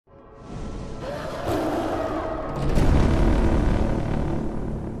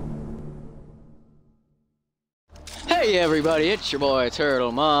Hey everybody, it's your boy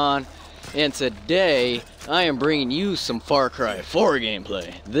Turtle Mon, and today I am bringing you some Far Cry 4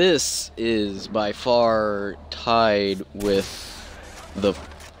 gameplay. This is by far tied with the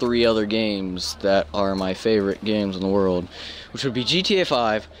 3 other games that are my favorite games in the world, which would be GTA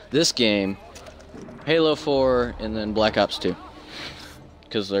 5, this game, Halo 4, and then Black Ops 2.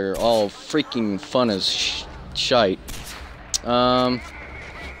 Because they're all freaking fun as shite.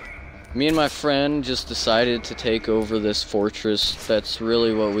 Me and my friend just decided to take over this fortress. That's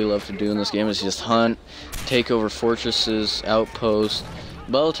really what we love to do in this game, is just hunt, take over fortresses, outposts.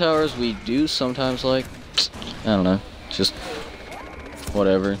 Bell towers we do sometimes like. I don't know, just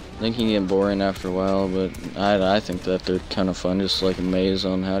whatever. They can get boring after a while, but I think that they're kind of fun, just like a maze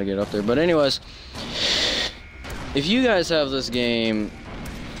on how to get up there. But anyways, if you guys have this game,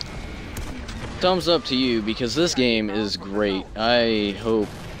 thumbs up to you, because this game is great. I hope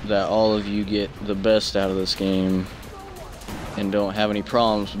that all of you get the best out of this game and don't have any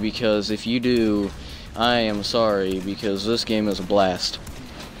problems, because if you do, I am sorry, because this game is a blast.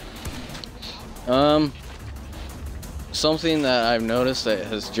 Something that I've noticed that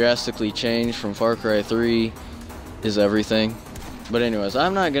has drastically changed from Far Cry 3 is everything. But anyways,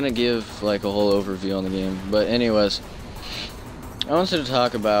 I'm not gonna give like a whole overview on the game, but anyways, I wanted to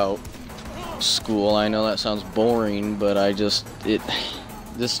talk about school. I know that sounds boring, but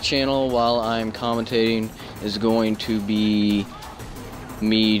this channel, while I'm commentating, is going to be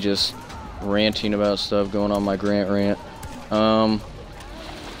me just ranting about stuff, going on my rant.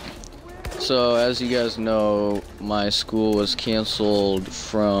 So as you guys know, my school was canceled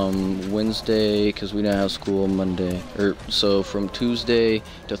from Wednesday because we didn't have school Monday, so from Tuesday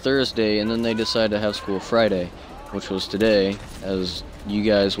to Thursday, and then they decided to have school Friday, which was today, as you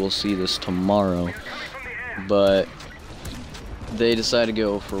guys will see this tomorrow. But they decided to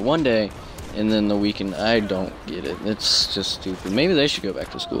go for one day, and then the weekend. I don't get it. It's just stupid. Maybe they should go back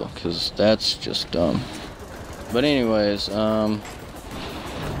to school, because that's just dumb. But anyways,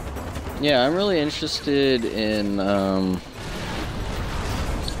 yeah, I'm really interested in,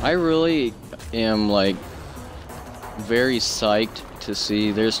 I really am, like, very psyched to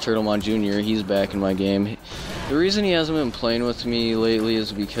see, there's Turtle Mon Jr., he's back in my game. The reason he hasn't been playing with me lately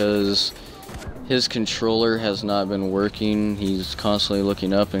is because his controller has not been working. He's constantly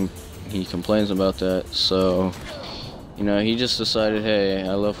looking up and he complains about that. So, you know, he just decided, hey,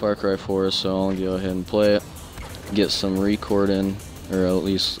 I love Far Cry 4, so I'll go ahead and play it. Get some recording, or at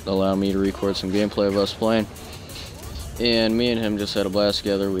least allow me to record some gameplay of us playing. And me and him just had a blast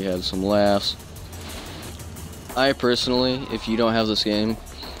together. We had some laughs. I personally, if you don't have this game,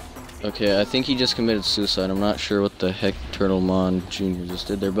 okay, I think he just committed suicide. I'm not sure what the heck Turtle Mon Jr. just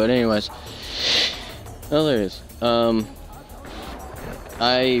did there, but anyways. Oh, there it is.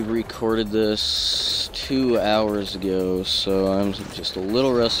 I recorded this 2 hours ago, so I'm just a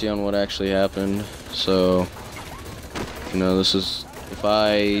little rusty on what actually happened. So, you know, this is, if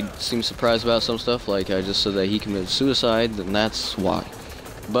I seem surprised about some stuff, like I just said that he committed suicide, then that's why.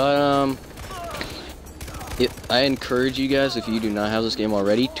 But, I encourage you guys, if you do not have this game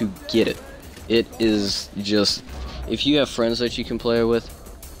already, to get it. It is just, if you have friends that you can play with,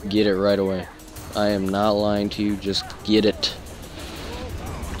 get it right away. I am not lying to you, just get it.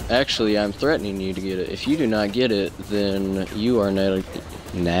 Actually, I'm threatening you to get it. If you do not get it, then you are not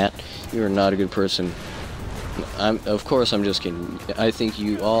a good person. Of course, I'm just kidding. I think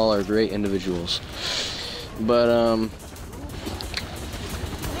you all are great individuals. But,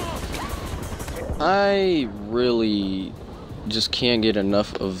 I really just can't get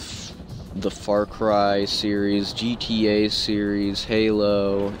enough of the Far Cry series, GTA series,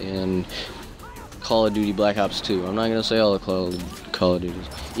 Halo, and Call of Duty Black Ops 2. I'm not going to say all the Call of Duties.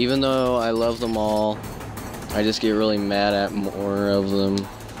 Even though I love them all, I just get really mad at more of them.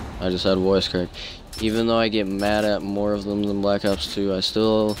 I just had a voice crack. Even though I get mad at more of them than Black Ops 2, I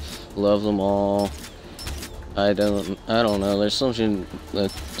still love them all. I don't know, there's something,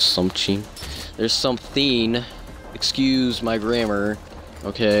 excuse my grammar,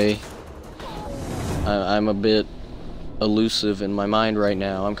 okay? I'm a bit elusive in my mind right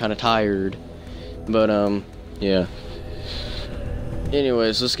now. I'm kind of tired. But, yeah.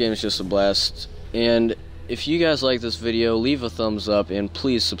 Anyways, this game is just a blast. And if you guys like this video, leave a thumbs up and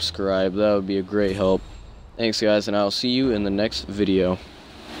please subscribe. That would be a great help. Thanks, guys, and I'll see you in the next video.